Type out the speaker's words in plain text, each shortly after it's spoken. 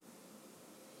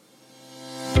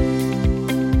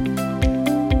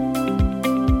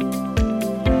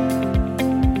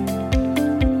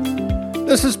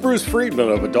This is Bruce Friedman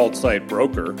of Adult Site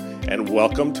Broker, and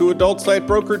welcome to Adult Site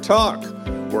Broker Talk,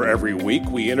 where every week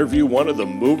we interview one of the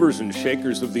movers and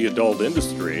shakers of the adult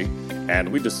industry, and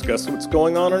we discuss what's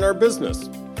going on in our business.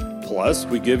 Plus,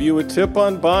 we give you a tip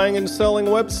on buying and selling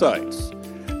websites.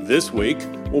 This week,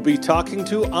 we'll be talking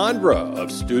to Andra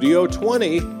of Studio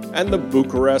 20 and the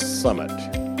Bucharest Summit.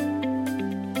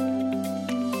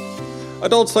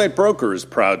 Adult Site Broker is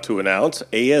proud to announce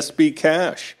ASB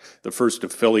Cash, the first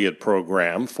affiliate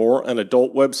program for an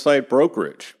adult website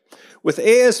brokerage. With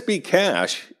ASB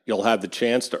Cash, you'll have the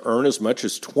chance to earn as much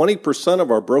as 20% of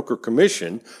our broker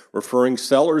commission, referring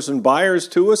sellers and buyers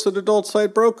to us at Adult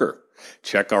Site Broker.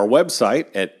 Check our website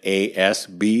at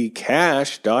asbcash.com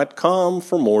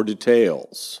for more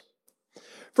details.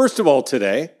 First of all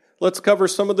today, let's cover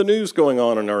some of the news going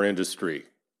on in our industry.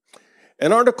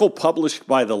 An article published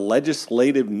by the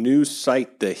legislative news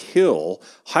site The Hill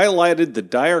highlighted the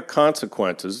dire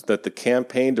consequences that the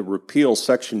campaign to repeal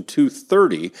Section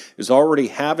 230 is already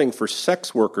having for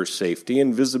sex worker safety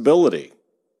and visibility.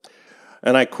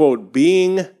 And I quote,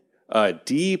 being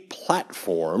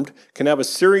deplatformed can have a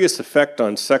serious effect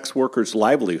on sex workers'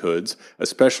 livelihoods,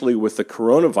 especially with the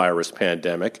coronavirus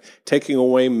pandemic taking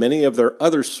away many of their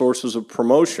other sources of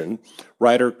promotion,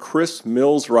 writer Chris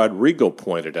Mills Rodrigo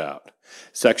pointed out.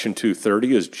 Section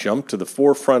 230 has jumped to the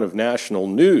forefront of national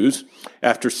news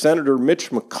after Senator Mitch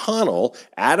McConnell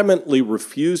adamantly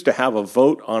refused to have a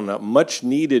vote on a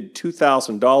much-needed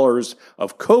 $2,000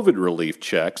 of COVID relief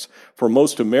checks for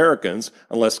most Americans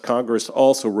unless Congress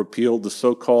also repealed the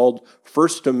so-called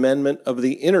First Amendment of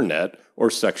the Internet, or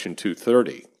Section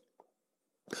 230.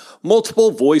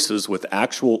 Multiple voices with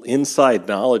actual inside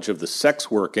knowledge of the sex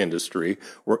work industry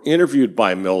were interviewed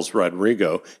by Mills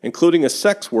Rodrigo, including a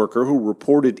sex worker who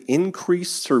reported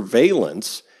increased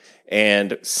surveillance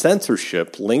and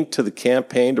censorship linked to the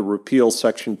campaign to repeal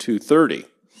Section 230.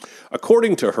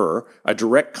 According to her, a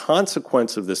direct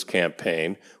consequence of this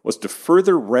campaign was to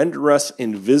further render us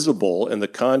invisible in the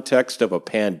context of a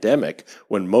pandemic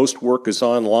when most work is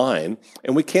online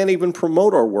and we can't even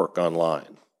promote our work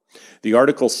online. The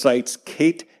article cites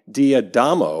Kate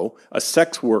Diadamo, a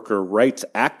sex worker rights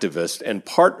activist and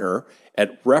partner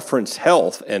at Reference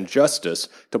Health and Justice,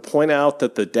 to point out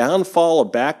that the downfall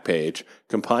of Backpage,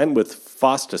 combined with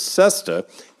FOSTA SESTA,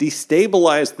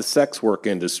 destabilized the sex work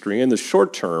industry in the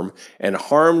short term and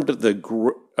harmed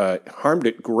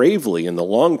it gravely in the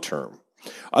long term.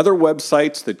 Other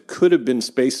websites that could have been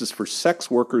spaces for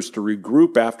sex workers to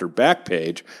regroup after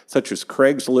Backpage, such as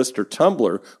Craigslist or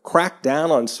Tumblr, cracked down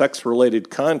on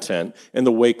sex-related content in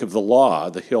the wake of the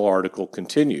law, the Hill article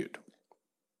continued.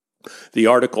 The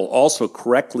article also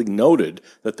correctly noted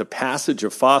that the passage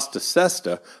of FOSTA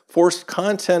SESTA forced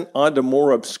content onto more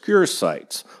obscure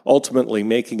sites, ultimately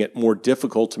making it more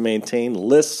difficult to maintain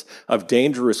lists of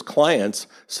dangerous clients,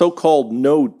 so-called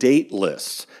no-date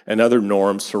lists, and other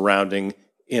norms surrounding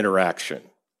interaction.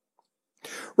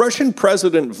 Russian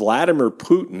President Vladimir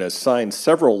Putin has signed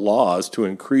several laws to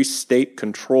increase state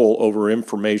control over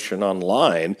information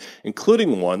online,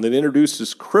 including one that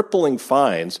introduces crippling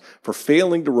fines for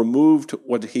failing to remove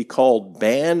what he called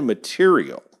banned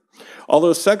material.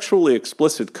 Although sexually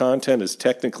explicit content is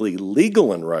technically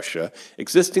legal in Russia,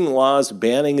 existing laws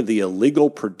banning the illegal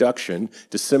production,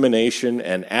 dissemination,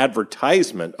 and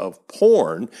advertisement of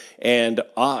porn and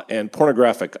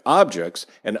pornographic objects,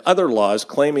 and other laws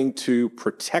claiming to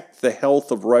protect the health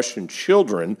of Russian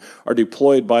children are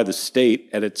deployed by the state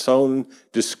at its own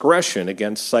discretion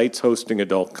against sites hosting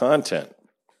adult content.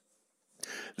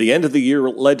 The end-of-the-year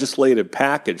legislative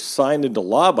package signed into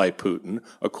law by Putin,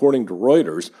 according to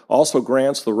Reuters, also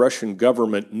grants the Russian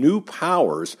government new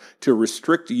powers to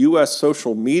restrict U.S.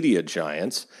 social media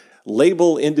giants,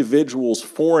 label individuals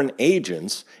foreign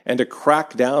agents, and to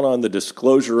crack down on the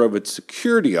disclosure of its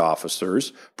security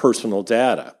officers' personal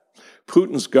data.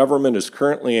 Putin's government is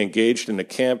currently engaged in a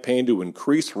campaign to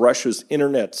increase Russia's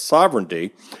internet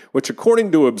sovereignty, which,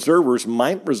 according to observers,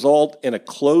 might result in a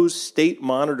closed,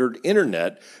 state-monitored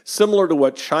internet similar to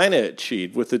what China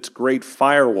achieved with its Great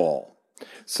Firewall.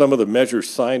 Some of the measures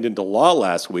signed into law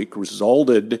last week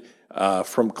resulted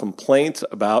from complaints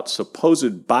about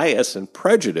supposed bias and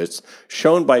prejudice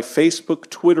shown by Facebook,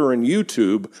 Twitter, and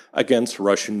YouTube against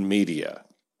Russian media.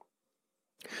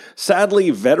 Sadly,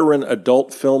 veteran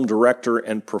adult film director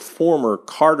and performer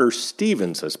Carter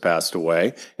Stevens has passed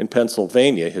away in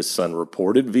Pennsylvania, his son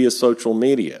reported via social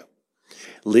media.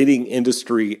 Leading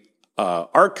industry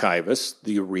archivist,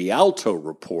 the Rialto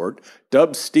Report,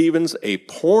 dubbed Stevens a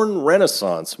porn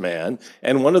renaissance man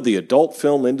and one of the adult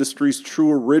film industry's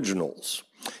true originals.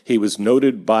 He was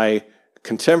noted by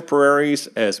contemporaries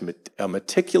as a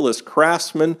meticulous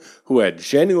craftsman who had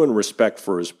genuine respect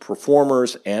for his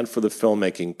performers and for the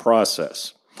filmmaking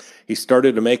process. He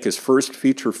started to make his first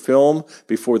feature film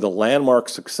before the landmark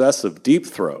success of Deep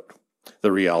Throat,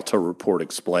 the Rialto report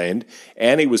explained,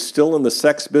 and he was still in the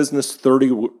sex business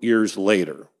 30 years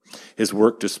later. His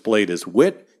work displayed his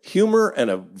wit, humor, and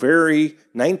a very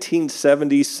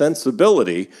 1970s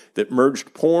sensibility that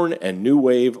merged porn and new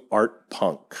wave art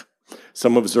punk.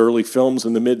 Some of his early films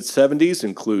in the mid-70s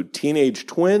include Teenage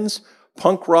Twins,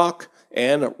 Punk Rock,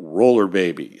 and Roller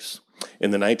Babies.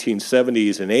 In the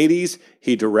 1970s and 80s,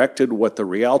 he directed what the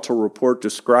Rialto report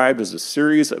described as a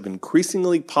series of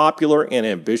increasingly popular and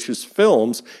ambitious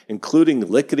films, including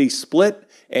Lickety Split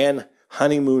and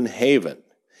Honeymoon Haven.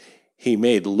 He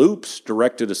made Loops,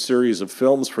 directed a series of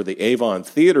films for the Avon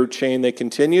Theater chain they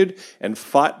continued, and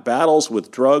fought battles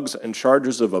with drugs and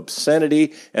charges of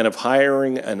obscenity and of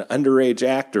hiring an underage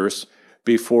actress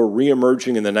before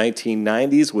re-emerging in the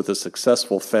 1990s with a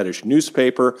successful fetish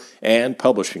newspaper and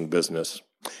publishing business.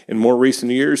 In more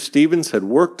recent years, Stevens had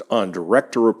worked on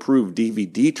director-approved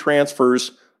DVD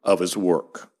transfers of his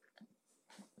work.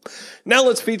 Now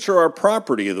let's feature our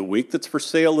property of the week that's for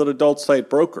sale at Adult Site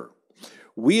Broker.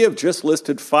 We have just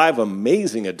listed 5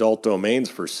 amazing adult domains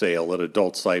for sale at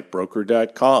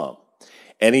adultsitebroker.com.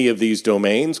 Any of these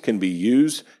domains can be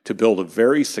used to build a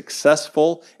very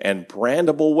successful and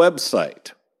brandable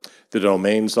website. The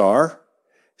domains are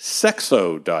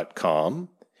sexo.com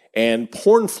and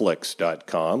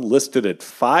pornflix.com, listed at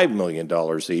 $5 million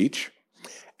each,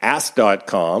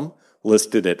 ask.com,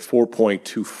 listed at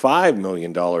 $4.25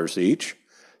 million each,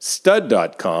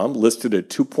 stud.com, listed at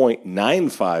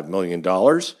 $2.95 million,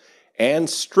 and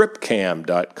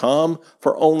stripcam.com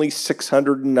for only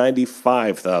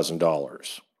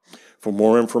 $695,000. For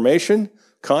more information,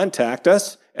 contact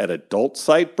us at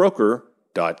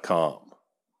adultsitebroker.com.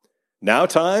 Now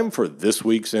time for this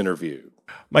week's interview.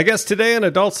 My guest today on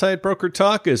Adult Site Broker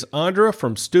Talk is Andra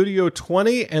from Studio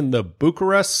 20 and the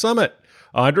Bucharest Summit.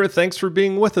 Andra, thanks for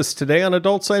being with us today on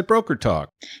Adult Site Broker Talk.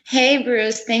 Hey,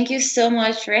 Bruce. Thank you so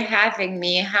much for having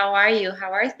me. How are you?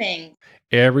 How are things?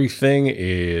 Everything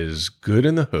is good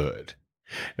in the hood.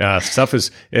 Now, stuff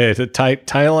is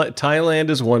Thailand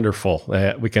is wonderful.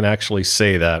 We can actually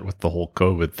say that with the whole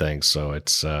COVID thing. So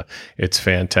it's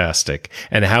fantastic.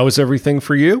 And how is everything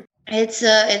for you? It's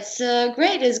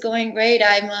great. It's going great.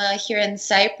 I'm here in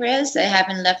Cyprus. I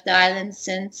haven't left the island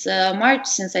since March,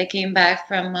 since I came back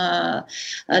from the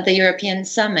European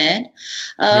Summit.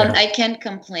 I can't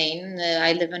complain.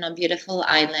 I live on a beautiful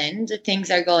island.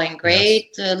 Things are going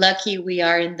great. Yes. Lucky we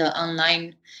are in the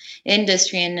online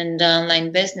industry and in the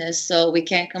online business, so we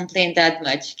can't complain that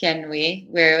much, can we?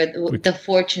 We're the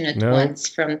fortunate ones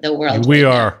from the world. We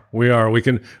are. We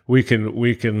can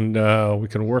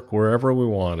work wherever we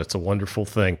want. It's a wonderful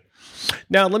thing.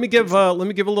 Now, let me give a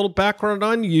little background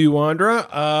on you,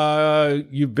 Andra.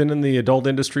 You've been in the adult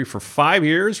industry for 5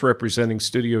 years, representing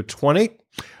Studio 20.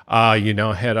 You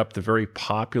now head up the very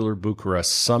popular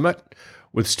Bucharest Summit.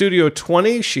 With Studio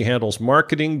 20, she handles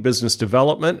marketing, business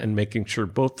development, and making sure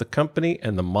both the company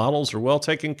and the models are well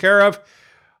taken care of.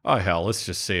 Oh, hell, let's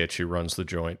just say it. She runs the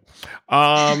joint.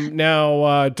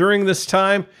 Now, during this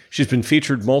time, she's been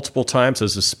featured multiple times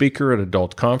as a speaker at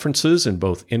adult conferences in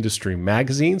both industry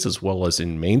magazines as well as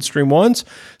in mainstream ones,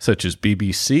 such as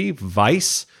BBC,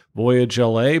 Vice, Voyage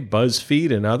LA,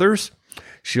 BuzzFeed, and others.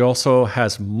 She also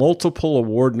has multiple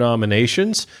award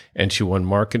nominations, and she won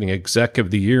Marketing Exec of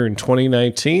the Year in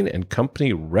 2019 and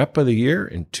Company Rep of the Year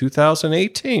in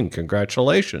 2018.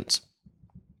 Congratulations.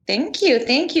 Thank you.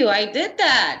 I did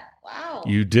that. Wow.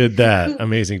 You did that.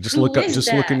 Amazing. Just look up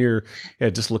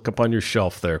on your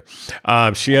shelf there.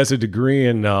 She has a degree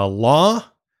in law.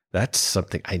 That's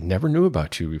something I never knew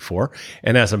about you before.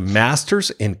 And as a master's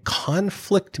in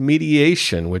conflict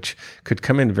mediation, which could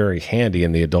come in very handy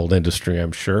in the adult industry,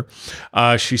 I'm sure.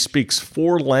 She speaks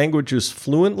 4 languages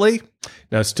fluently.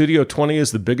 Now, Studio 20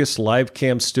 is the biggest live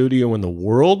cam studio in the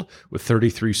world, with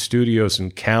 33 studios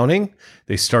and counting.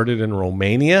 They started in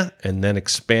Romania and then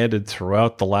expanded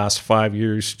throughout the last 5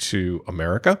 years to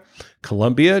America,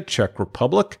 Colombia, Czech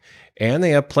Republic, and they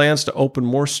have plans to open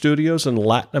more studios in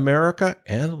Latin America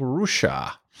and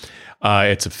Russia.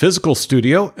 It's a physical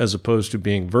studio as opposed to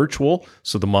being virtual,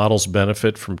 so the models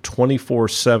benefit from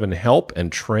 24/7 help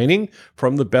and training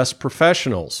from the best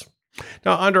professionals.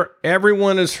 Now, Andra,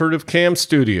 everyone has heard of cam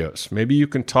studios. Maybe you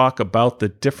can talk about the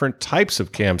different types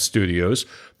of cam studios,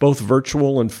 both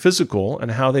virtual and physical,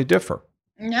 and how they differ.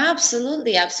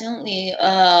 Absolutely, absolutely.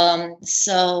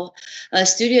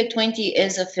 Studio 20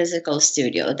 is a physical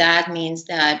studio. That means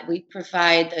that we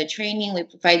provide the training, we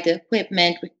provide the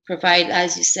equipment, we provide,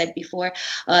 as you said before,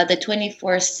 the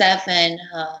 24/7,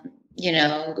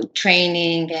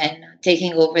 training and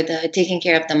taking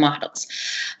care of the models.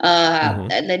 Hmm.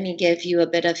 Let me give you a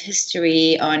bit of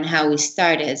history on how we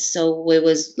started. So it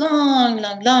was long,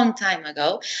 long, long time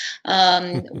ago.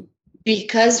 Um,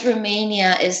 because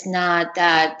Romania is not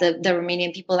that the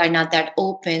Romanian people are not that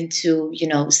open to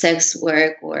sex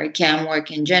work or cam work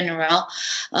in general.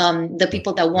 The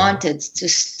people that Right. wanted to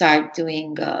start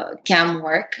doing cam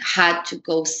work had to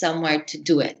go somewhere to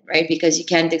do it, right? Because you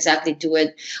can't exactly do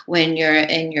it when you're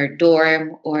in your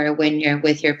dorm or when you're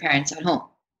with your parents at home.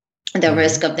 The Hmm.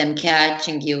 risk of them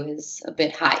catching you is a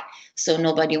bit high, so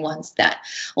nobody wants that.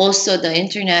 Also, the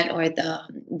internet or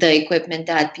the equipment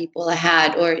that people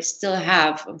had or still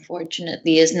have,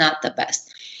 unfortunately, is not the best.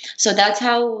 So that's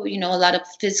how a lot of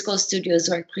physical studios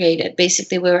were created.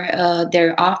 Basically,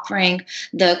 they're offering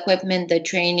the equipment, the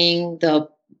training, the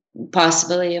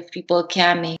possibility of people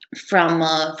camming from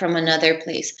another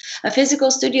place. A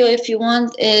physical studio, if you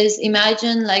want, is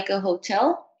imagine like a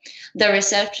hotel. The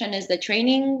reception is the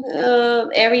training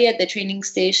area, the training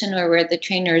station, or where the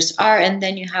trainers are, and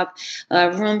then you have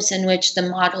rooms in which the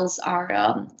models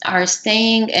are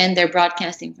staying, and they're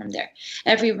broadcasting from there.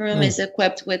 Every room is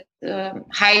equipped with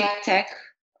high tech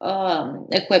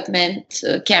equipment,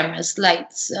 cameras,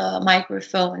 lights,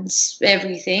 microphones,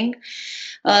 everything.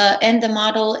 And the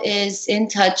model is in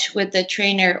touch with the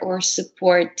trainer or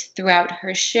support throughout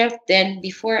her shift and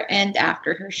before and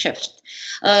after her shift.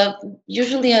 Uh,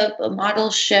 Usually, a model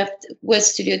shift with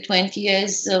Studio 20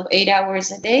 is 8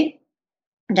 hours a day.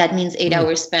 That means eight Mm.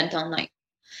 hours spent online.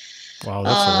 Wow,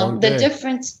 that's a long The day.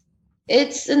 difference,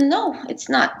 it's no, it's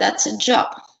not. That's a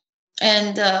job.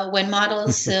 And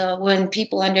when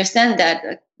people understand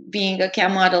that being a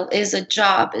cam model is a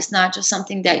job, it's not just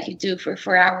something that you do for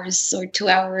 4 hours or 2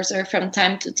 hours or from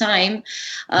time to time,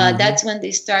 Hmm. that's when they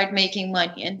start making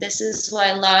money. And this is why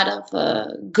a lot of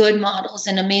good models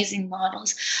and amazing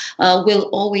models will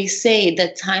always say the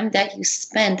time that you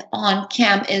spend on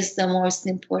cam is the most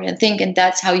important thing. And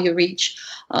that's how you reach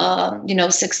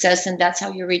success, and that's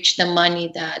how you reach the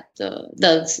money that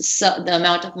the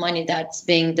amount of money that's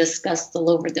being discussed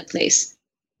all over the place.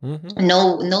 Hmm.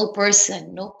 No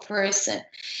person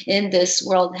in this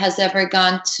world has ever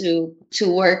gone to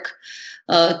work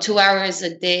 2 hours a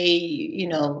day,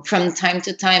 from time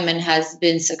to time, and has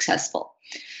been successful.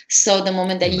 So the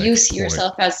moment that You make you a see point.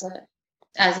 yourself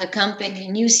as a company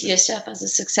and you see yourself as a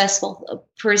successful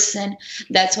person,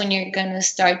 that's when you're going to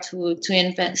start to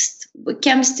invest. But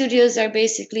cam studios are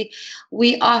basically,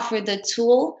 we offer the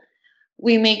tool,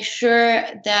 we make sure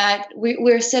that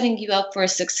we're setting you up for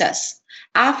success.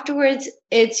 Afterwards,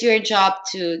 it's your job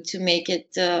to make it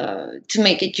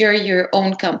your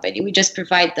own company. We just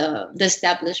provide the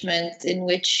establishment in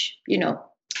which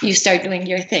you start doing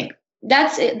your thing.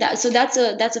 That's it. That's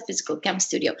a physical cam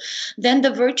studio. Then the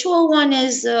virtual one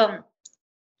is,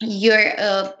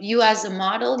 you as a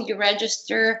model, you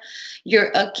register your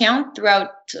account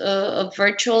throughout a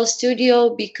virtual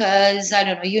studio because, I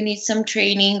don't know, you need some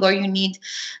training or you need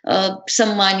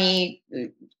some money.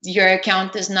 Your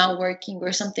account is not working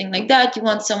or something like that. You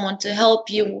want someone to help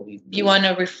you. You want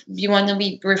to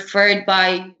be referred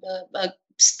by a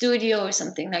studio or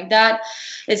something like that.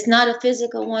 It's not a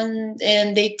physical one,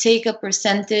 and they take a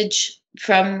percentage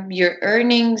from your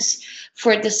earnings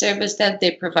for the service that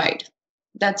they provide.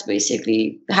 That's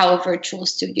basically how a virtual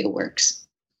studio works.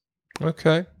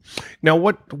 Okay. Now,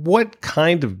 what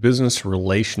kind of business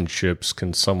relationships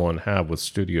can someone have with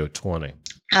Studio 20?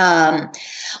 Um,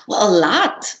 well, a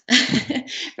lot.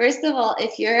 First of all,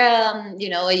 if you're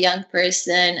a young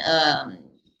person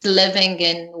living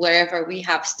in wherever we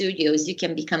have studios, you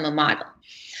can become a model.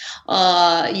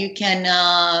 You can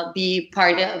be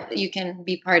part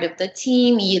of the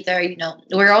team. Either,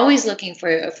 we're always looking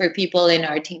for people in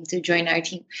our team to join our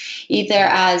team, either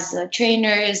as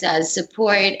trainers, as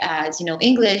support, as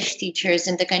English teachers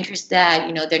in the countries that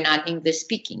they're not English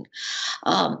speaking.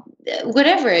 um,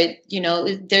 Whatever,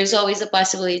 there's always a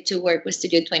possibility to work with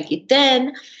Studio 20.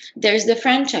 Then there's the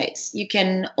franchise. You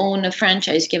can own a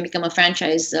franchise, you can become a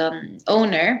franchise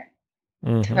owner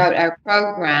Hmm. throughout our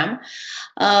program.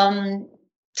 um,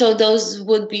 so those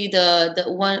would be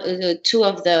the two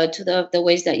of the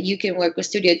ways that you can work with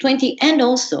Studio 20. And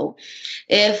also,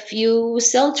 if you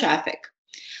sell traffic,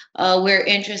 we're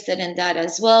interested in that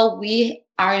as well. We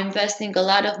are investing a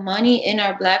lot of money in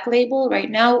our black label right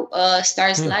now,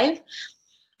 Stars Hmm. Live,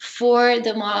 for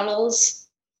the models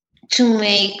to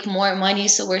make more money.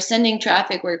 So we're sending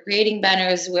traffic, we're creating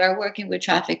banners, we are working with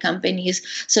traffic companies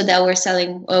so that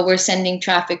we're sending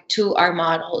traffic to our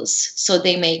models so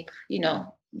they make,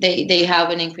 they have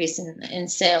an increase in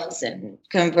sales and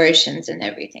conversions and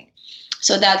everything.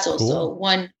 So that's also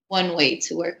one way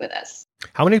to work with us.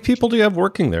 How many people do you have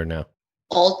working there now?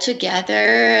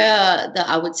 Altogether,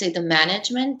 I would say the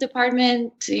management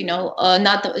department,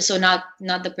 not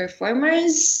the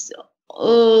performers,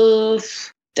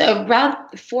 around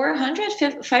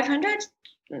 400, 500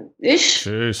 ish.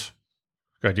 Jeez.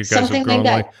 God, you guys Something have grown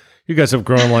like that. You guys have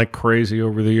grown like crazy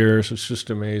over the years. It's just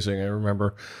amazing. I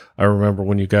remember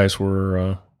when you guys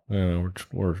were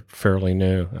fairly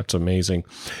new. That's amazing.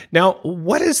 Now,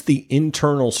 what is the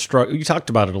internal structure? You talked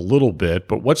about it a little bit,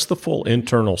 but what's the full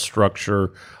internal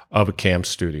structure of a cam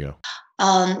studio?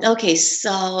 Okay,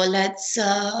 so let's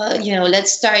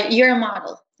start. You're a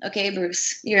model. Okay,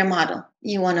 Bruce, you're a model.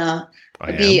 You want to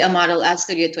be a model at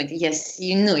Studio 20. Yes,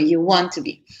 you want to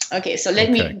be. Okay, so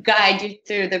let me guide you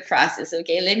through the process.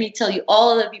 Okay, let me tell you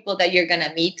all the people that you're going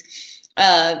to meet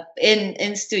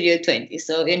in Studio 20.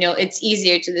 So, it's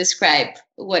easier to describe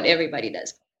what everybody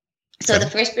does. So the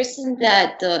first person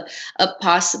that a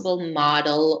possible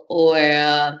model or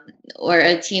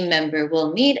a team member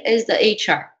will meet is the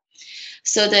HR.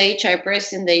 So the HR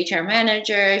person, the HR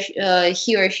manager,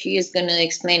 he or she is going to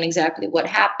explain exactly what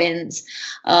happens.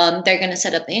 They're going to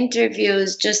set up the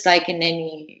interviews just like in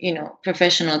any,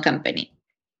 professional company.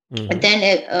 Mm-hmm. And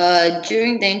then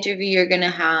during the interview, you're going to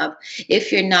have,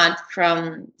 if you're not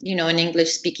from, an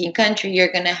English speaking country,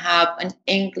 you're going to have an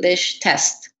English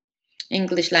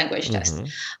language test.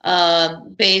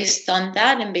 Based on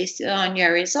that and based on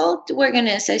your result, we're going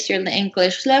to assess your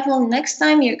English level. Next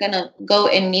time, you're going to go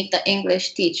and meet the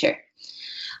English teacher.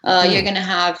 You're going to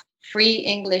have free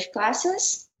English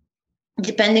classes.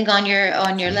 Depending on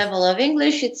your level of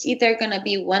English, it's either going to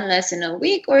be 1 lesson a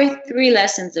week or 3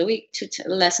 lessons a week, 2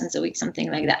 lessons a week,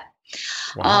 something like that.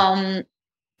 Wow.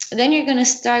 Then you're going to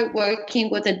start working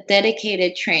with a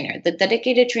dedicated trainer. The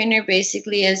dedicated trainer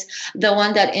basically is the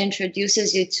one that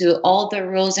introduces you to all the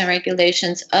rules and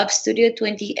regulations of Studio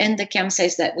 20 and the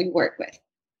campsites that we work with.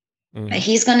 Mm-hmm.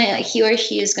 He or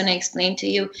she is going to explain to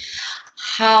you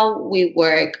how we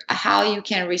work, how you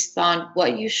can respond,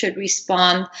 what you should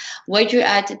respond, what your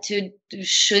attitude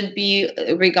should be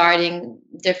regarding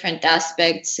different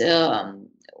aspects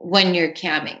when you're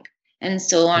camming, and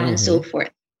so on and so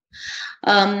forth.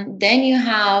 Then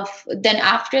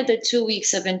after the 2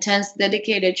 weeks of intense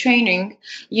dedicated training,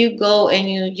 you go and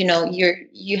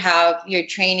you have your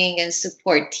training and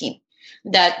support team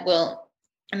that will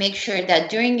make sure that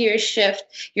during your shift,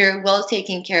 you're well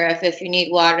taken care of. If you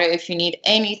need water, if you need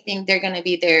anything, they're going to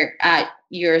be there at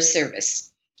your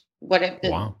service.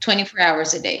 24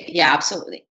 hours a day. Yeah,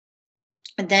 absolutely.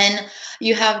 And then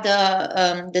you have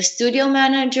the studio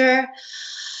manager.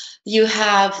 You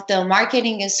have the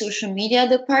marketing and social media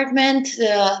department.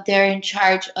 They're in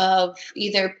charge of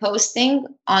either posting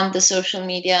on the social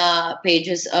media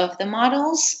pages of the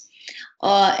models.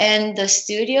 And the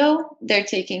studio, they're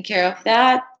taking care of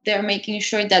that. They're making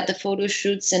sure that the photo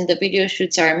shoots and the video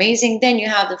shoots are amazing. Then you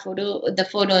have the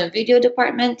photo and video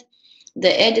department, the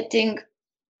editing,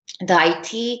 the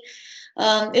IT.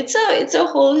 It's a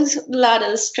whole lot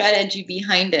of strategy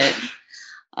behind it.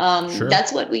 Sure.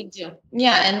 That's what we do.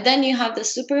 Yeah, and then you have the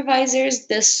supervisors.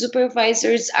 The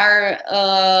supervisors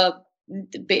are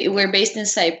we're based in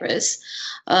Cyprus,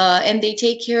 and they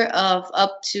take care of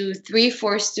up to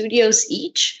 3-4 studios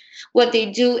each. What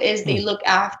they do is they look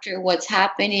after what's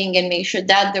happening and make sure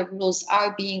that the rules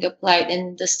are being applied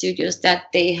in the studios that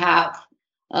they have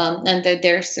under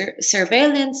their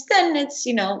surveillance. Then it's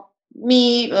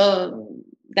me,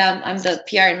 that I'm the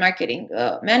PR and marketing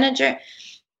manager,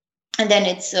 and then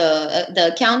it's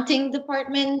the accounting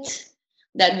department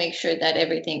that makes sure that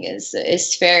everything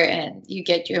is fair and you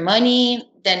get your money.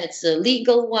 Then it's the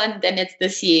legal one. Then it's the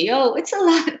CEO. It's a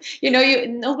lot.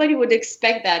 Nobody would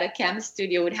expect that a cam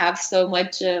studio would have so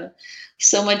much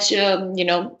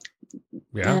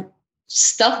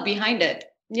stuff behind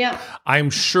it. Yeah. I'm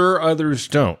sure others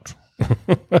don't.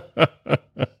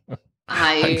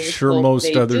 I'm sure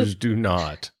most others do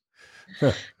not.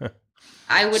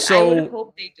 I would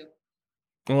hope they do.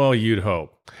 Well, you'd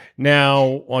hope.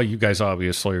 Now, you guys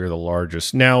obviously are the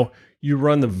largest. Now, you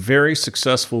run the very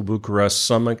successful Bucharest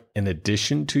Summit in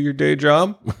addition to your day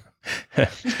job.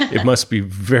 It must be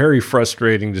very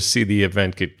frustrating to see the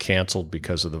event get canceled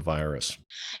because of the virus.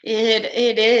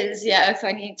 It is. Yeah, if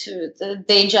I need to, the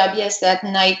day job, yes, that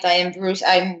night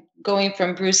I'm going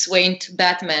from Bruce Wayne to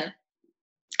Batman.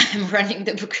 I'm running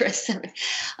the Bucharest Summit.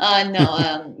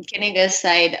 Kidding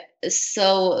aside.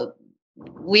 So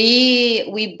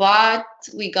We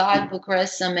got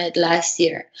Bucharest Summit last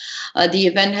year. The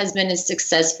event has been a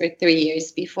success for 3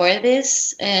 years before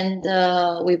this, and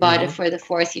we bought it for the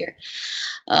fourth year.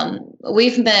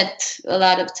 We've met a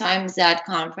lot of times at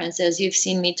conferences. You've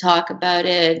seen me talk about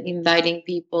it, inviting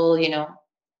people,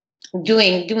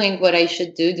 doing what I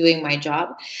should do, doing my job.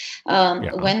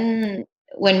 When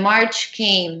March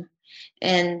came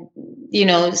and,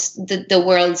 the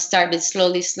world started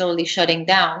slowly shutting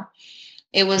down,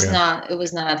 it was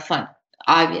not fun.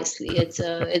 Obviously, it's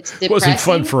depressing. It wasn't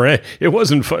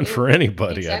fun for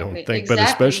anybody, exactly, I don't think, but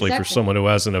especially for someone who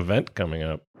has an event coming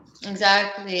up.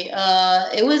 Exactly.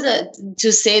 It was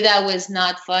to say that was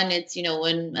not fun. It's,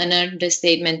 an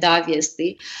understatement,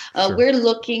 obviously. Sure. We're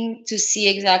looking to see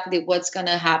exactly what's going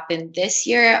to happen this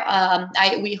year.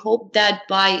 We hope that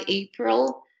by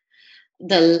April,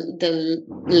 the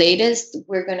latest,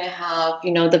 we're going to have,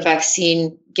 the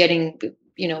vaccine getting,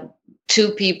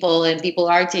 to people, and people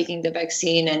are taking the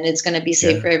vaccine, and it's going to be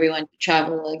safe for everyone to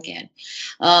travel again.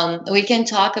 We can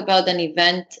talk about an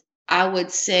event, I would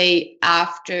say,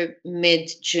 after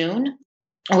mid-June.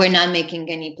 We're not making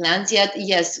any plans yet.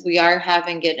 Yes, we are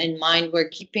having it in mind. We're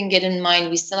keeping it in mind.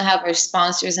 We still have our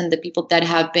sponsors and the people that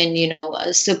have been,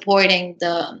 supporting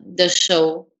the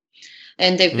show.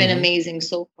 And they've been amazing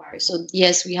so far. So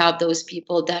yes, we have those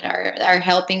people that are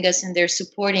helping us and they're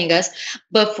supporting us.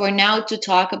 But for now, to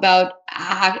talk about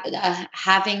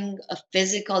having a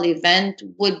physical event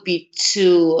would be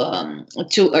too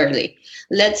early.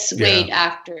 Let's wait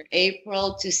after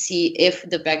April to see if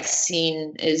the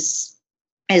vaccine is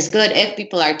good, if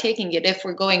people are taking it. If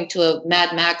we're going to a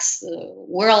Mad Max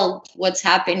world, what's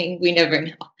happening, we never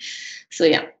know. So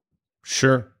yeah.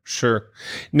 Sure.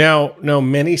 Now,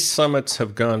 many summits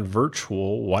have gone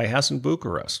virtual. Why hasn't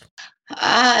Bucharest?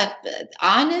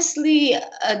 Honestly,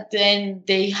 then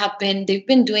they've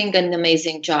been doing an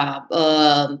amazing job.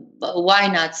 Why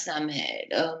not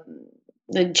Summit?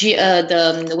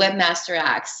 The Webmaster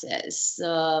Access,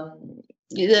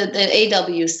 the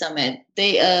AW Summit.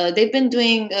 They've been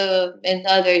doing and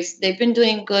others. They've been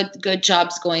doing good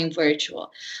jobs going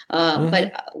virtual.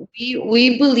 But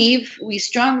we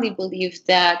strongly believe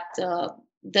that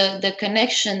the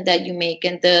connection that you make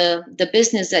and the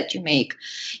business that you make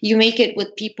it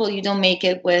with people. You don't make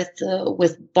it with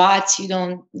bots.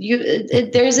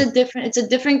 It's a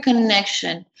different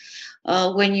connection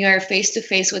when you're face to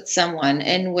face with someone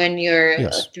and when you're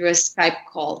through a Skype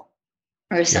call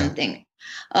or something.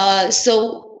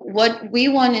 So what we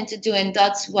wanted to do, and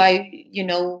that's why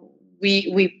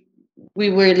we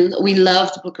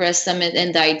loved Bucharest Summit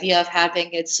and the idea of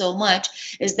having it so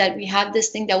much, is that we had this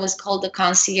thing that was called the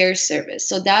concierge service.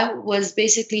 So that was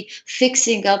basically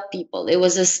fixing up people. It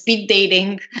was a speed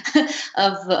dating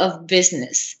of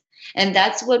business, and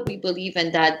that's what we believe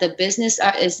in. That the business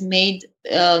is made.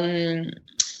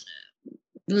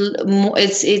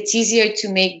 It's easier to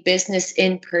make business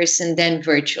in person than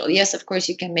virtual. Yes, of course,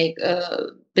 you can make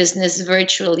business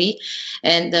virtually,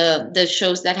 and the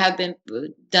shows that have been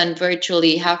done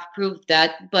virtually have proved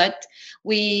that. But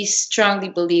we strongly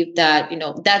believe that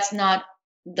that's not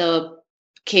the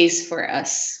case for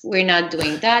us. We're not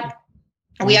doing that.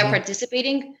 We are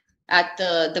participating at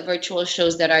the virtual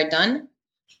shows that are done,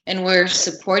 and we're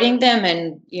supporting them.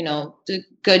 And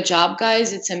good job,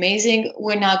 guys. It's amazing.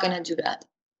 We're not going to do that.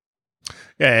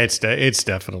 Yeah, it's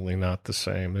definitely not the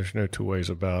same. There's no two ways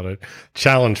about it.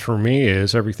 Challenge for me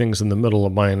is everything's in the middle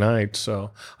of my night, so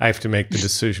I have to make the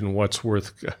decision what's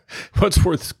worth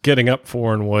getting up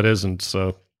for and what isn't.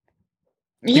 So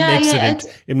it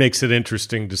makes it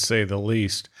interesting, to say the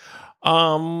least.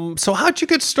 So how'd you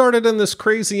get started in this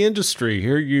crazy industry?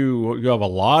 Here you have a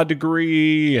law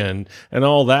degree and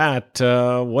all that.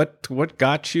 What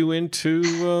got you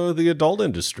into the adult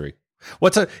industry?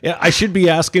 I should be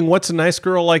asking, what's a nice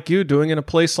girl like you doing in a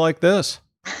place like this?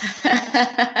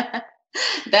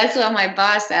 That's what my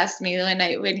boss asked me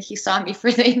when he saw me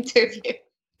for the interview.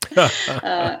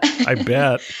 I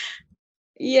bet.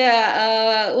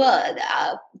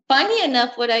 Yeah. Funny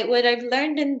enough, what I've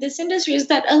learned in this industry is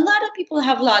that a lot of people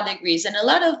have law degrees, and a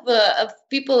lot of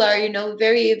people are,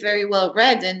 very, very well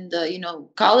read, and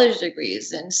college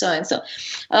degrees and so and so.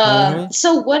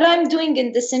 So what I'm doing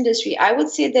in this industry, I would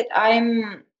say that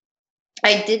I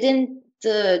didn't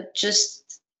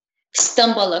just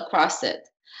stumble across it.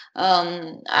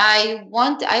 I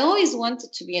always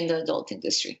wanted to be in the adult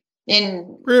industry.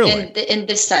 In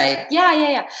this side,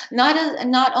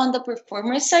 not on the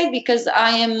performer side, because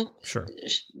I am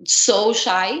so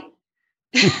shy.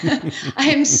 I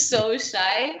am so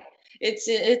shy.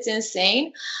 It's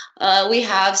insane. We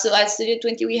have, so at Studio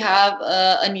 20, we have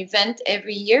an event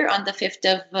every year on the 5th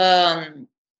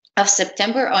of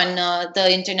September on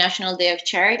the International Day of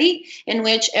Charity, in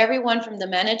which everyone from the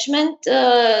management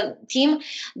team,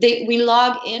 we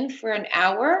log in for an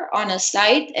hour on a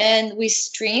site and we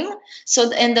stream.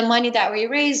 So, and the money that we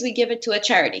raise, we give it to a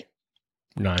charity.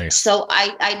 Nice. So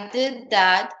I did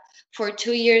that for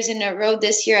 2 years in a row.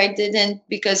 This year I didn't,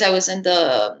 because I was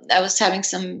having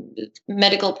some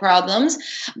medical problems.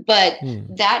 But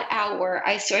that hour,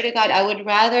 I swear to God, I would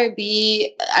rather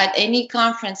be at any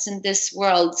conference in this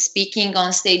world speaking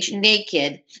on stage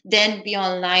naked than be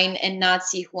online and not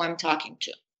see who I'm talking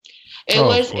to.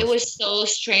 It was so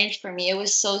strange for me. It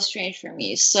was so strange for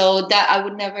me. So that I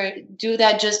would never do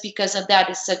that just because of that.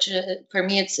 It's for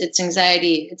me, it's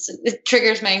anxiety. It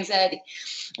triggers my anxiety.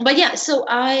 But yeah, so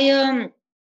I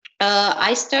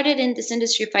started in this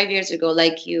industry 5 years ago,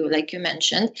 like you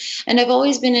mentioned, and I've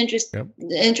always been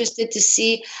interested to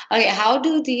see, okay, how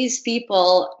do these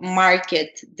people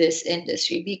market this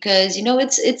industry? Because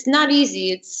it's not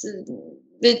easy. It's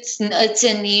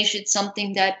a niche. It's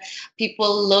something that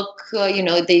people look,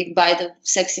 they buy the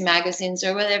sexy magazines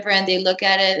or whatever, and they look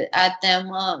at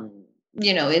them,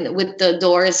 with the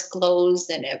doors closed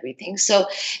and everything. So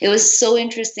it was so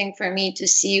interesting for me to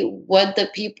see what the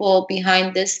people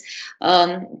behind this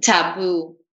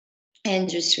taboo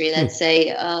industry, let's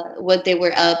say, what they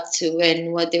were up to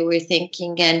and what they were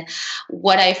thinking. And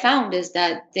what I found is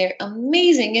that they're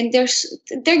amazing and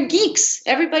they're geeks.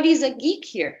 Everybody's a geek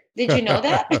here. Did you know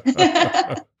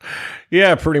that?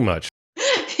 Yeah, pretty much.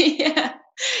 Yeah.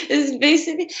 It's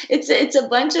basically it's a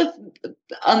bunch of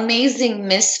amazing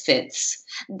misfits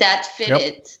that fit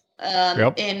it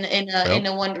in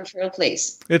a wonderful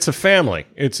place. It's a family.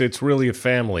 It's really a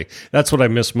family. That's what I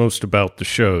miss most about the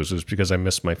shows, is because I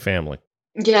miss my family.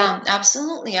 Yeah,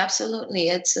 absolutely.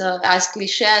 It's as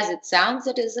cliche as it sounds,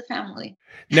 it is a family.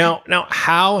 Now,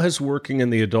 how has working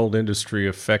in the adult industry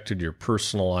affected your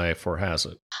personal life, or has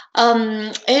it?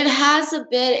 It has a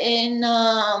bit in,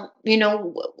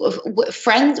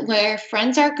 friends, where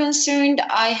friends are concerned.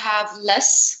 I have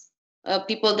less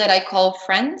people that I call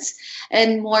friends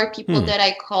and more people that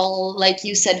I call, like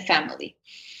you said, family.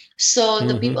 So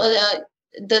the people,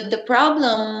 the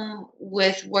problem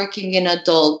with working in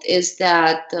adult is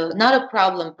that, not a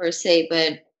problem per se,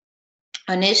 but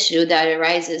an issue that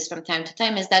arises from time to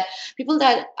time, is that people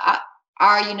that are,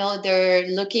 they're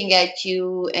looking at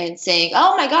you and saying,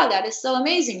 oh my God, that is so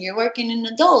amazing. You're working in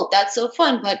adult. That's so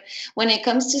fun. But when it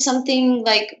comes to something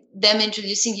like them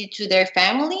introducing you to their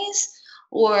families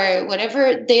or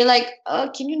whatever, they like,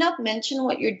 can you not mention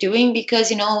what you're doing? Because,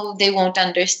 they won't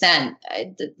understand.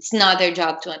 It's not their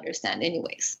job to understand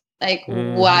anyways. Like,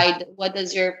 why do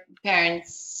your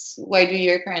parents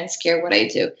care what I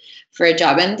do for a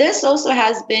job? And this also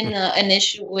has been an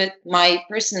issue with my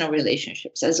personal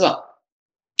relationships as well.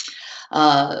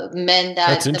 Men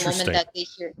that the moment that they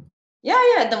hear,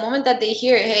 the moment that they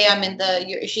hear, hey,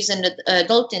 she's in the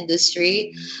adult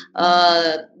industry,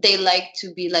 they like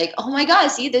to be like, oh my God,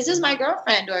 see, this is my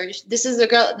girlfriend, or this is the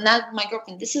girl, not my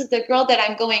girlfriend, this is the girl that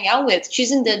I'm going out with.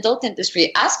 She's in the adult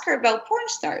industry. Ask her about porn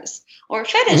stars or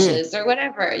fetishes or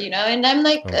whatever, and I'm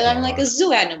like, I'm like a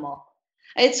zoo animal.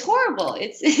 It's horrible.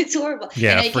 It's horrible.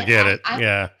 Yeah, forget it.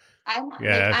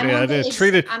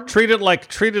 Treat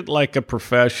it like a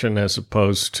profession as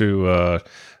opposed to a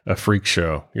freak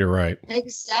show. You're right.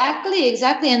 Exactly.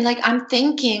 And like, I'm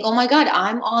thinking, oh my God,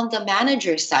 I'm on the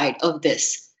manager side of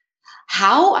this.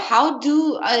 How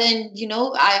do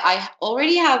I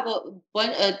already have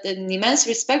an immense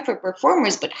respect for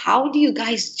performers, but how do you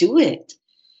guys do it?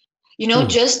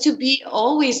 Just to be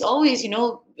always,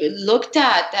 looked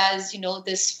at as,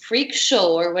 this freak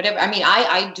show or whatever. I mean,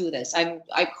 I do this. I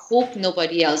hope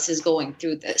nobody else is going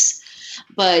through this.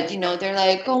 But, they're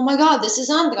like, oh my God, this is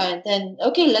Andra. And then,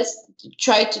 okay, let's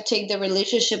try to take the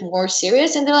relationship more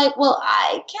serious. And they're like, well,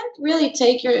 I can't really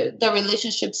take the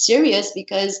relationship serious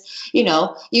because, you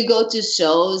go to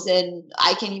shows and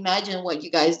I can imagine what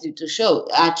you guys do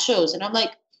at shows. And I'm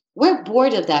like, we're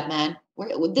bored of that, man.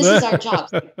 This is our job.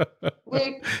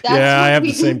 I have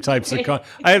the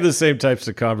same types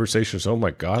of conversations. Oh my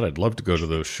God, I'd love to go to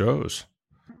those shows.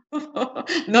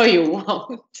 No, you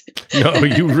won't. No,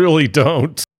 you really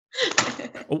don't.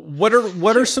 What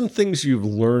are some things you've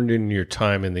learned in your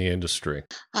time in the industry?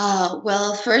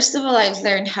 Well, first of all, I've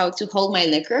learned how to hold my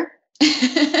liquor.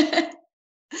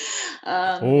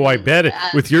 I bet it.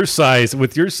 With your size,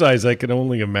 I can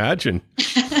only imagine.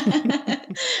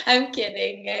 I'm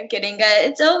kidding. I'm kidding.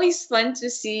 It's always fun to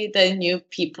see the new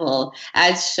people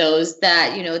at shows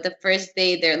that, the first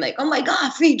day they're like, oh my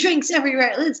God, free drinks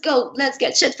everywhere. Let's go. Let's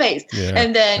get shit faced. Yeah,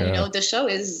 And then, yeah. the show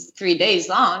is 3 days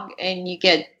long and you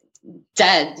get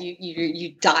dead.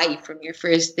 You die from your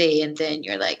first day. And then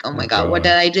you're like, oh my God, what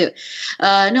did I do?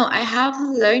 No, I have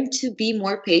learned to be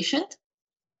more patient.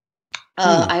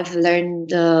 I've learned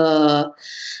that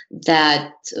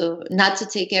not to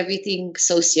take everything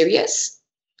so serious.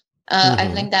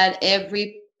 I've learned that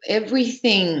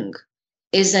everything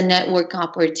is a network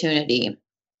opportunity.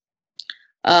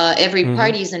 Every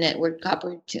party is a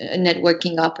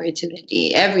networking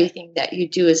opportunity. Everything that you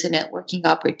do is a networking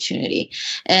opportunity.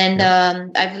 And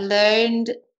I've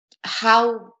learned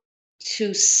how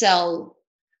to sell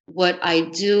what I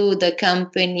do, the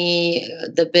company,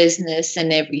 the business,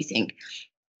 and everything.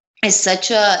 It's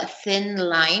such a thin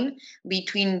line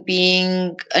between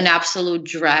being an absolute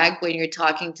drag when you're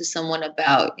talking to someone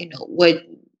about,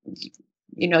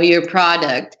 your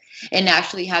product, and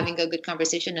actually having a good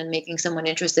conversation and making someone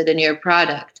interested in your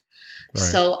product. Right.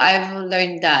 So I've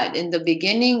learned that. In the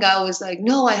beginning, I was like,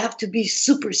 no, I have to be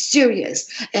super serious.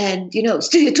 And,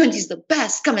 Studio 20 is the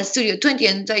best. Come at Studio 20.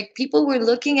 And like people were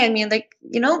looking at me like,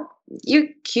 you're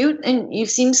cute and you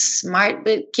seem smart,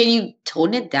 but can you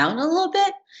tone it down a little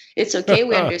bit? It's okay.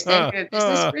 We understand you're a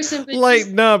business person. But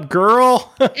lighten up,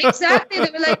 girl. Exactly. They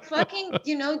were like, fucking,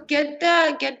 get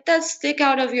that stick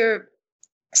out of your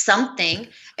something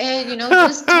and,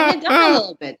 just tone it down a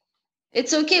little bit.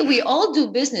 It's okay. We all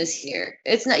do business here.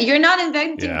 It's not, you're not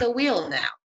inventing the wheel now,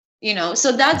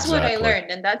 so that's what I learned.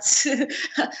 And that's,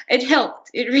 it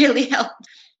helped. It really helped.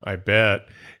 I bet.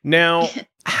 Now,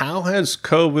 how has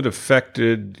COVID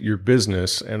affected your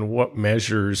business and what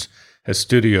measures has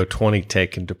Studio 20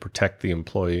 taken to protect the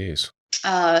employees?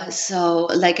 So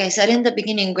like I said in the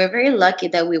beginning, we're very lucky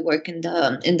that we work in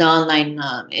the online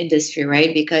industry,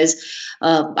 right? Because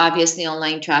obviously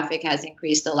online traffic has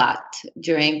increased a lot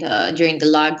during the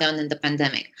lockdown and the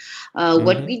pandemic.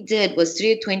 What we did was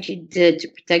Studio 20 did to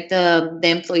protect the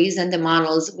employees and the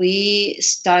models. We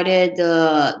started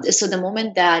so the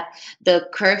moment that the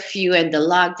curfew and the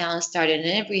lockdown started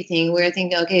and everything, we were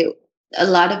thinking, okay, a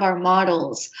lot of our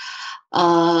models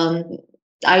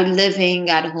are living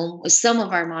at home. Some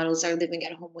of our models are living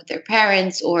at home with their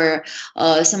parents, or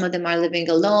some of them are living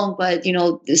alone. But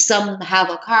some have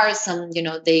a car. Some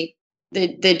they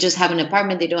just have an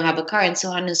apartment. They don't have a car, and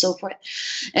so on and so forth.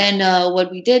 And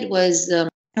what we did was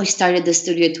we started the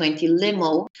Studio 20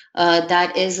 limo.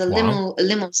 That is a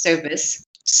limo service.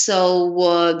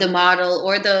 So the model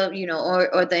or the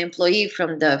or the employee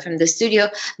from the studio,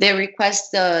 they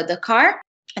request the car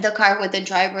with the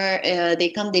driver. They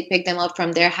come, they pick them up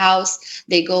from their house,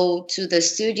 they go to the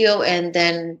studio, and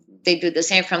then they do the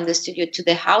same from the studio to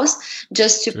the house,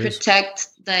 just to protect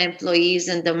the employees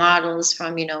and the models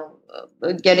from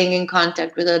getting in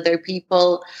contact with other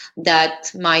people that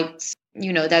might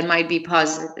be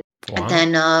positive. And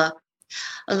then a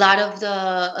lot of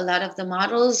the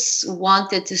models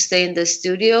wanted to stay in the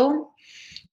studio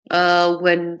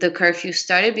when the curfew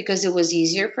started because it was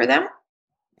easier for them.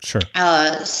 Sure.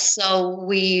 So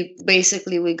we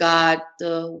got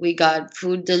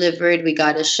food delivered. We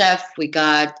got a chef. We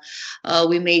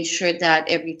made sure that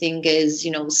everything is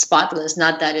spotless.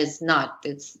 Not that it's not.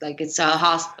 It's like it's a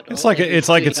hospital. It's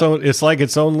like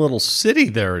its own little city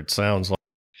there. It sounds like.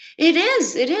 It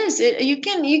is. You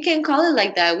can call it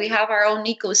like that. We have our own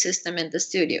ecosystem in the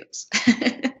studios.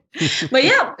 But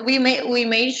yeah, we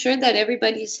made sure that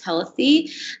everybody's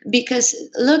healthy because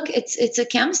look, it's a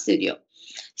cam studio.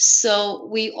 So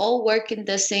we all work in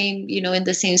the same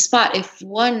spot. If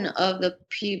one of the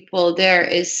people there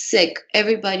is sick,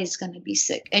 everybody's going to be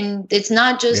sick. And it's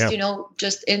not just,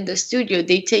 just in the studio.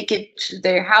 They take it to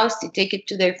their house. They take it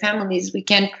to their families. We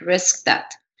can't risk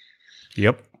that.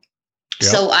 Yep.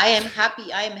 So I am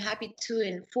happy to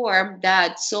inform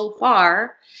that so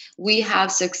far we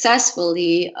have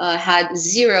successfully had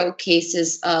 0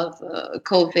 cases of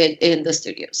COVID in the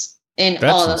studios.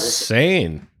 That's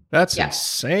insane. That's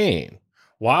insane.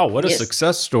 Wow, what a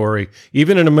success story.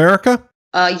 Even in America?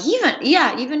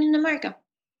 Even in America.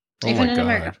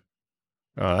 America.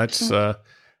 Oh, that's that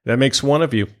makes one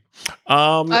of you.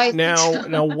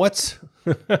 Now what's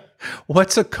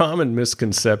what's a common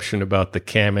misconception about the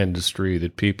cam industry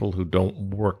that people who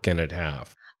don't work in it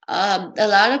have? A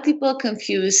lot of people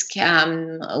confuse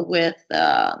cam with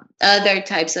other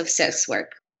types of sex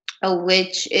work.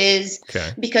 Which is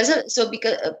because of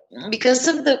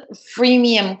the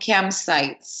freemium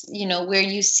campsites, where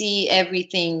you see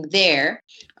everything there.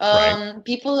 A lot of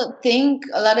people think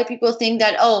that,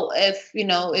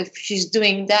 if she's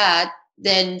doing that,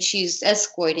 then she's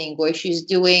escorting or she's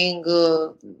doing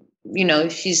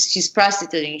she's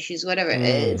prostituting, she's whatever.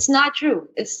 It's not true.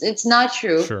 It's not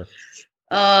true. Sure.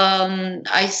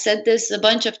 I said this a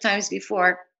bunch of times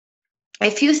before.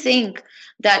 If you think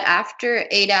that after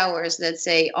 8 hours, let's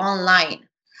say online,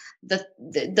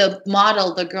 the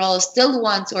model, the girl still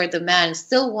wants, or the man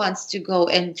still wants to go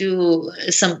and do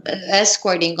some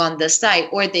escorting on the side,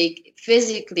 or they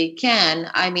physically can,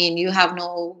 I mean, you have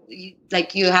no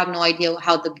idea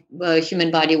how the human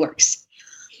body works.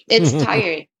 It's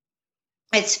tiring.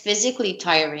 It's physically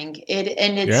tiring.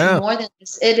 It's more than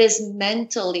this. It is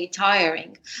mentally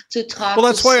tiring to talk.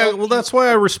 Well, that's why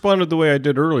I responded the way I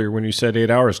did earlier when you said 8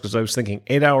 hours, because I was thinking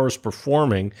 8 hours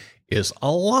performing is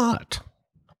a lot.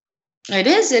 It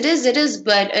is.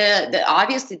 But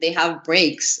obviously they have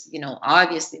breaks.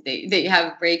 Obviously they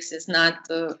have breaks. It's not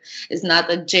a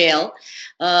jail.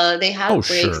 They have breaks.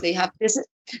 Sure. They have this.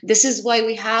 This is why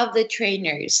we have the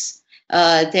trainers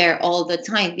there all the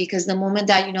time, because the moment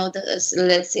that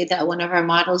let's say that one of our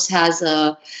models has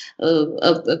a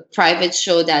private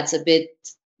show that's a bit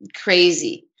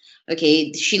crazy,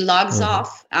 okay, she logs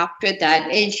off after that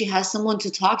and she has someone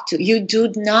to talk to. You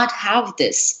do not have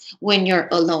this when you're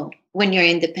alone, when you're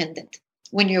independent,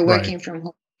 when you're working from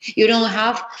home. You don't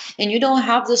have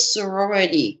the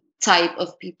sorority type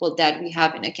of people that we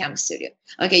have in a cam studio.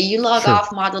 Okay, you log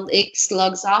off, model X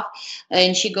logs off,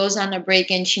 and she goes on a break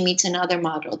and she meets another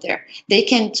model there. They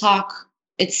can talk.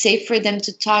 It's safe for them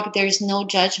to talk. There's no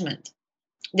judgment.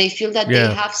 They feel that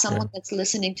they have someone that's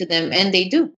listening to them, and they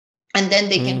do. And then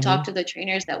they can talk to the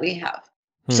trainers that we have.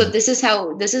 So this is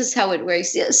how it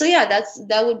works. So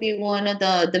that would be one of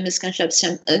the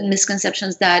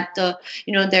misconceptions that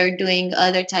they're doing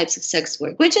other types of sex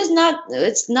work, which is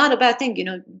it's not a bad thing.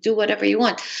 Do whatever you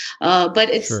want, but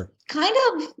it's kind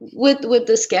of with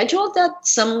the schedule that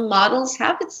some models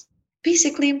have. It's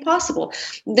basically impossible.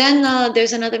 Then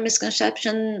there's another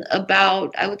misconception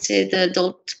about, I would say, the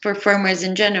adult performers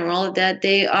in general, that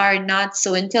they are not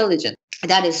so intelligent.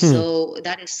 That is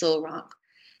so wrong.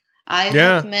 I've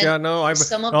met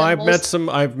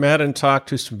and talked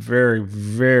to some very,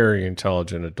 very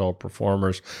intelligent adult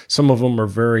performers. Some of them are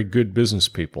very good business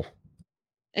people.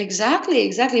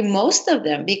 Exactly. Most of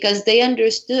them, because they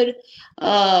understood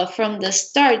from the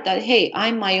start that, hey,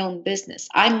 I'm my own business.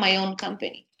 I'm my own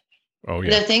company. Oh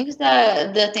yeah. The things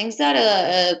that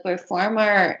a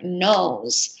performer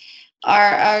knows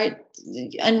are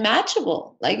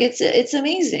unmatchable. Like it's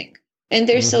amazing. And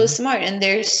they're so smart, and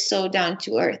they're so down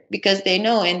to earth, because they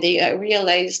know and they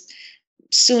realize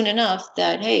soon enough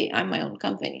that, hey, I'm my own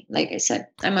company. Like I said,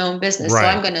 I'm my own business, so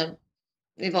I'm going to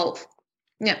evolve.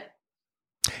 Yeah.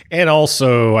 And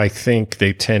also, I think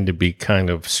they tend to be kind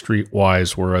of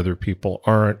streetwise where other people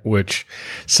aren't, which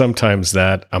sometimes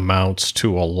that amounts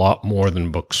to a lot more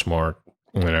than book smart,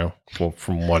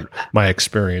 from what my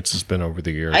experience has been over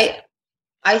the years.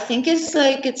 I think it's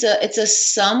like it's a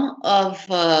sum of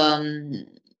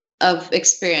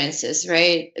experiences,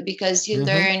 right? Because you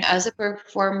learn as a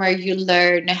performer, you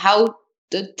learn how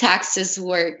the taxes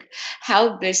work,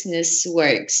 how business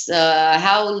works,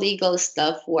 how legal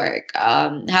stuff work,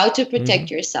 how to protect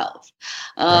yourself.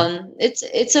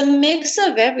 It's a mix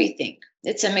of everything.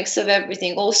 It's a mix of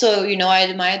everything. Also, I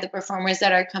admire the performers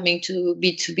that are coming to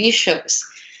B2B shows.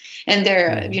 And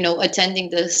they're,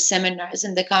 attending the seminars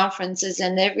and the conferences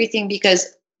and everything,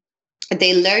 because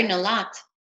they learn a lot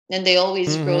and they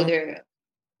always grow their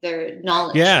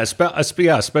knowledge. Yeah,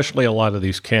 especially a lot of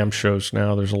these cam shows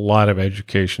now. There's a lot of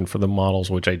education for the models,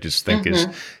 which I just think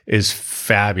is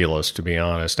fabulous, to be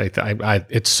honest. I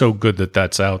it's so good that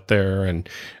that's out there, and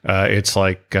it's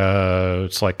like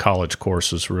college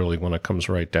courses, really, when it comes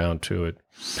right down to it.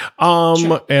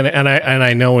 Sure. And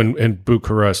I know in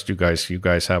Bucharest, you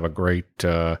guys have a great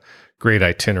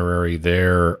itinerary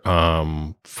there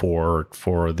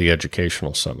for the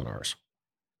educational seminars.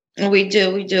 We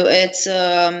do. It's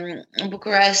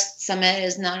Bucharest Summit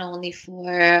is not only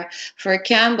for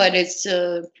CAM, but it's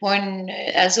porn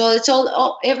as well. It's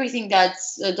all everything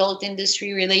that's adult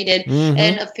industry related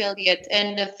and affiliate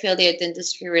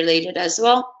industry related as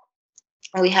well.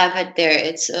 We have it there.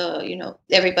 It's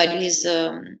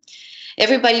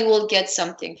everybody will get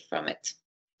something from it.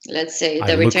 Let's say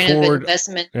the return of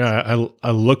investment. Yeah,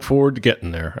 I look forward to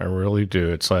getting there. I really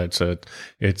do. It's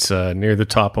near the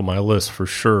top of my list for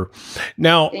sure.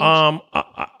 Now,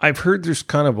 I've heard there's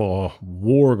kind of a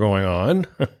war going on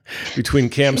between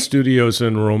cam studios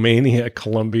in Romania,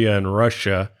 Colombia, and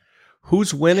Russia.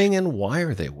 Who's winning, and why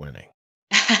are they winning?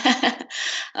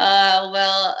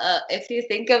 If you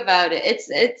think about it,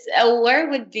 it's a war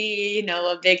would be,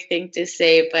 a big thing to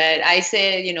say, but I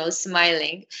say,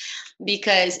 smiling,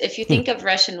 because if you think of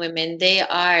Russian women,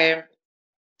 they're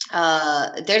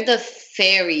the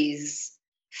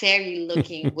fairy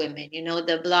looking women,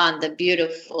 the blonde, the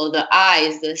beautiful, the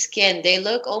eyes, the skin, they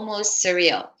look almost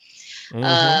surreal.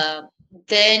 Mm-hmm.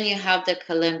 Then you have the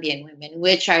Colombian women,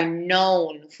 which are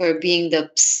known for being the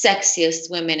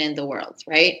sexiest women in the world,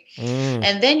 right?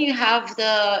 And then you have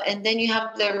the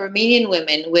Romanian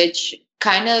women, which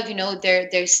kind of,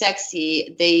 they're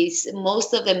sexy.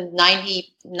 Most of them,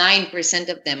 99%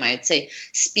 of them, I'd say,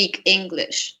 speak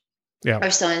English. Yeah.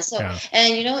 Or so and so. Yeah.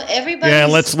 And everybody. Yeah,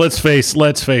 let's face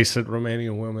it,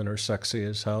 Romanian women are sexy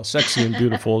as hell. Sexy and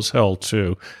beautiful as hell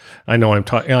too. I know I'm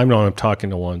talking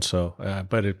to one, so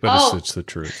but it's the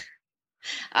truth.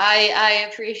 I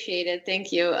appreciate it.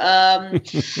 Thank you.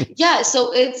 Yeah,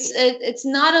 so it's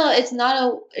not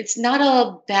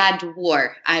a bad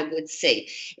war, I would say.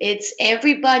 It's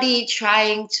everybody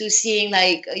trying to seeing,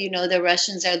 like, the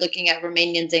Russians are looking at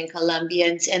Romanians and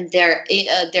Colombians, and they're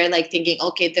like thinking,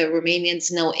 okay, the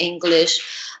Romanians know English.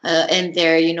 And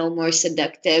they're more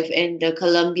seductive, and the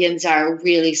Colombians are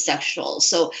really sexual.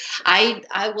 So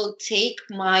I will take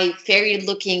my fairy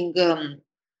looking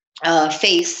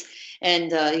face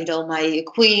and my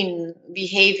queen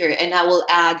behavior, and I will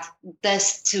add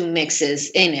these two mixes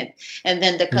in it. And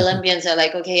then the Colombians are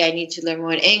like, okay, I need to learn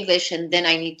more English, and then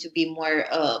I need to be more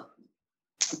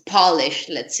polished,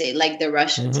 let's say, like the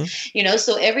Russians.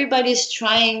 So everybody's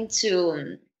trying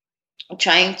to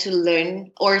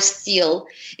learn or steal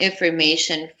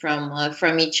information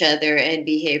from each other and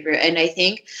behavior. And I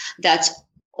think that's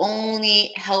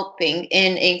only helping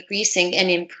in increasing and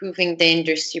improving the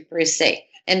industry per se,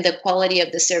 and the quality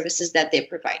of the services that they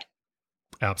provide.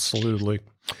 Absolutely.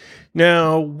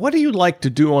 Now, what do you like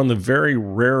to do on the very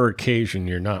rare occasion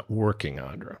you're not working,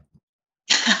 Andra?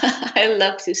 I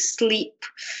love to sleep.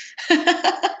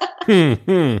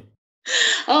 Oh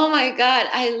my God,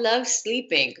 I love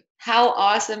sleeping. How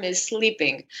awesome is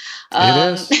sleeping?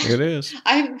 It is.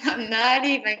 I'm not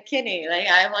even kidding. Like,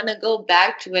 I want to go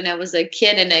back to when I was a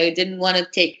kid and I didn't want to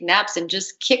take naps and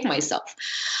just kick myself.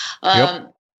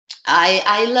 Yep.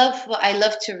 I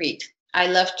love to read. I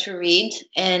love to read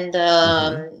and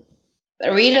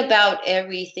read about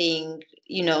everything.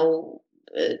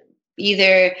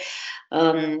 Either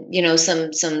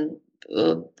some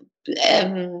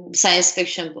science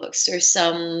fiction books, or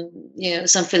some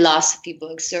philosophy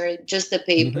books, or just a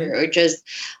paper, or just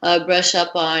brush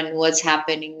up on what's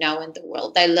happening now in the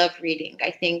world. I love reading. I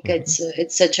think it's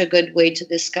such a good way to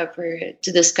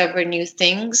discover new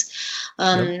things,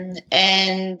 and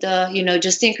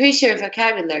just increase your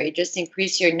vocabulary, just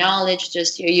increase your knowledge,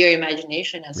 just your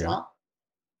imagination as well.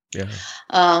 Yeah.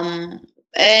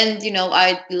 And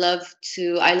I love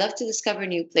to discover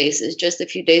new places. Just a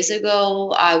few days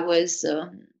ago, I was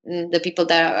the people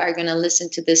that are going to listen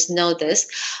to this know this.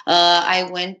 I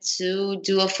went to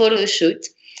do a photo shoot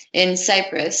in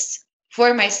Cyprus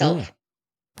for myself.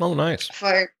 Oh, nice.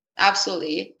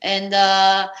 Absolutely. And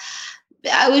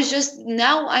I was just,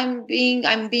 now I'm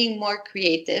being more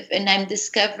creative, and I'm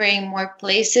discovering more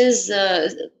places.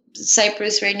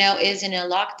 Cyprus right now is in a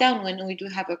lockdown when we do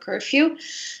have a curfew.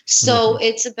 So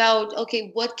it's about,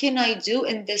 okay, what can I do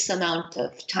in this amount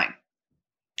of time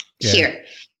here?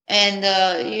 And,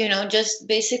 just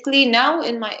basically now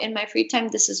in my free time,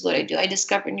 this is what I do. I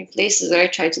discover new places, or I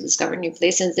try to discover new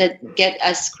places that get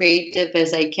as creative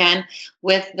as I can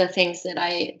with the things that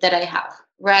I have,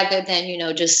 rather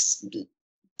than, just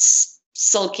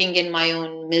sulking in my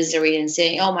own misery and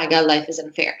saying, oh my God, life is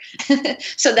unfair.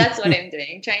 So that's what I'm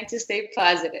doing, trying to stay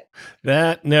positive.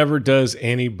 That never does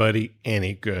anybody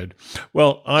any good.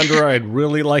 Well, Andra, I'd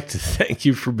really like to thank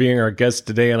you for being our guest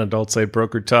today on Adult Site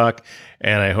Broker Talk,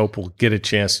 and I hope we'll get a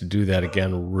chance to do that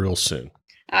again real soon.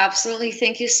 Absolutely.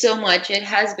 Thank you so much. It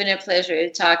has been a pleasure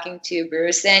talking to you,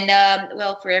 Bruce. And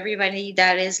for everybody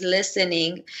that is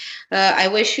listening, I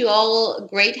wish you all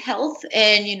great health,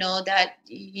 and that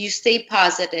you stay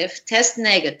positive, test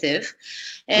negative,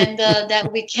 and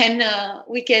that we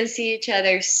can see each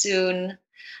other soon,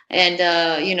 and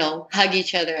hug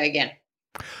each other again.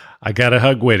 I got a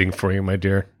hug waiting for you, my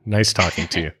dear. Nice talking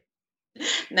to you.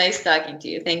 Nice talking to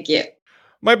you. Thank you.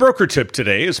 My broker tip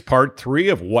today is part 3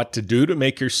 of what to do to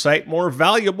make your site more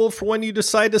valuable for when you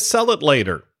decide to sell it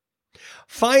later.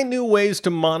 Find new ways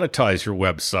to monetize your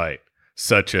website,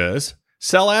 such as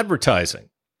sell advertising.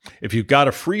 If you've got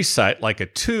a free site like a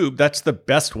tube, that's the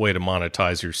best way to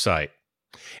monetize your site.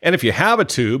 And if you have a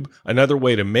tube, another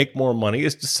way to make more money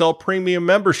is to sell premium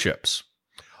memberships.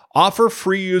 Offer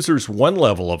free users one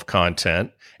level of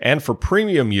content, and for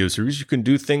premium users, you can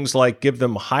do things like give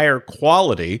them higher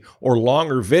quality or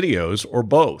longer videos or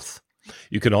both.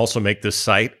 You can also make the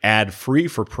site ad-free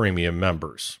for premium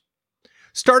members.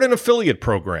 Start an affiliate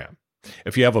program.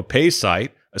 If you have a pay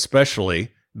site,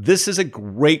 especially, this is a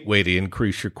great way to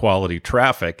increase your quality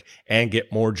traffic and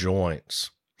get more joins.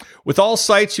 With all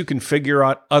sites, you can figure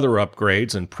out other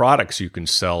upgrades and products you can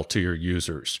sell to your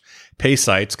users. Pay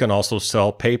sites can also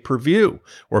sell pay-per-view,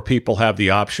 where people have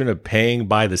the option of paying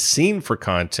by the scene for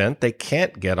content they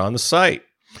can't get on the site.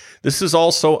 This is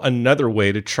also another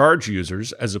way to charge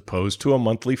users as opposed to a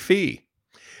monthly fee.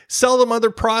 Sell them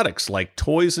other products like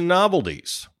toys and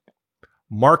novelties.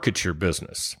 Market your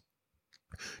business.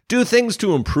 Do things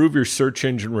to improve your search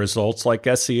engine results like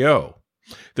SEO.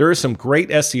 There are some great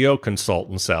SEO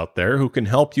consultants out there who can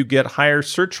help you get higher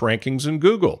search rankings in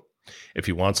Google. If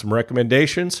you want some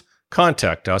recommendations,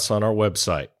 contact us on our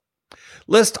website.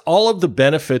 List all of the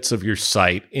benefits of your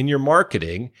site in your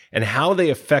marketing and how they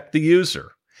affect the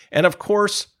user. And of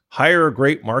course, hire a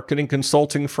great marketing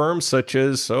consulting firm such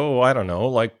as,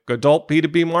 like Adult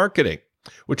B2B Marketing,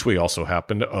 which we also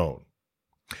happen to own.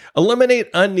 Eliminate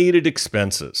unneeded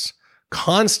expenses.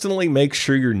 Constantly make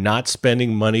sure you're not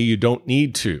spending money you don't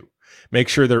need to. Make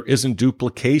sure there isn't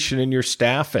duplication in your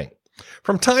staffing.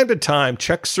 From time to time,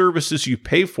 check services you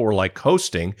pay for like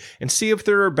hosting and see if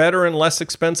there are better and less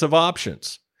expensive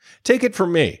options. Take it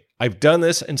from me. I've done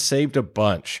this and saved a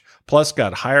bunch, plus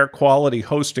got higher quality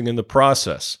hosting in the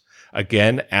process.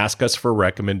 Again, ask us for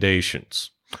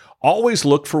recommendations. Always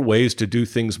look for ways to do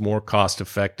things more cost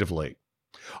effectively.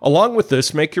 Along with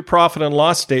this, make your profit and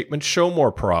loss statement show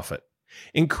more profit.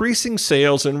 Increasing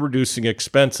sales and reducing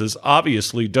expenses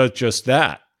obviously does just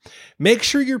that. Make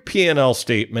sure your P&L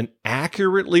statement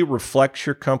accurately reflects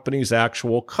your company's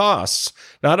actual costs,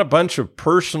 not a bunch of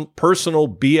personal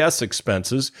BS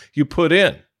expenses you put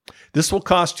in. This will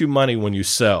cost you money when you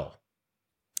sell.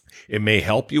 It may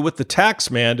help you with the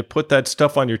tax man to put that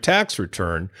stuff on your tax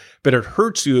return, but it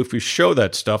hurts you if you show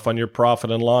that stuff on your profit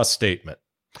and loss statement.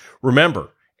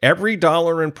 Remember, every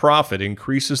dollar in profit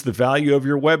increases the value of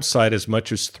your website as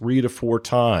much as 3 to 4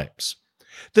 times.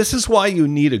 This is why you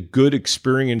need a good,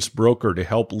 experienced broker to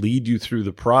help lead you through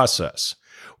the process.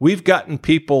 We've gotten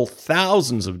people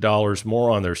thousands of dollars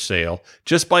more on their sale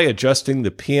just by adjusting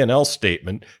the P&L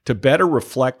statement to better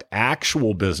reflect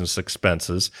actual business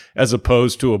expenses as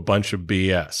opposed to a bunch of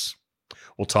BS.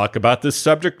 We'll talk about this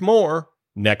subject more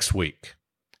next week.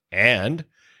 And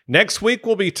next week,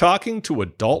 we'll be talking to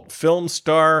adult film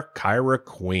star Kyra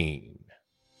Queen.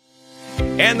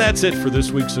 And that's it for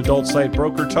this week's Adult Site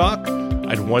Broker Talk.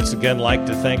 I'd once again like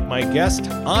to thank my guest,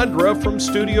 Andra from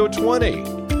Studio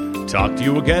 20. Talk to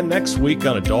you again next week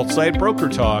on Adult Site Broker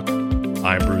Talk.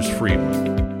 I'm Bruce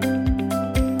Friedman.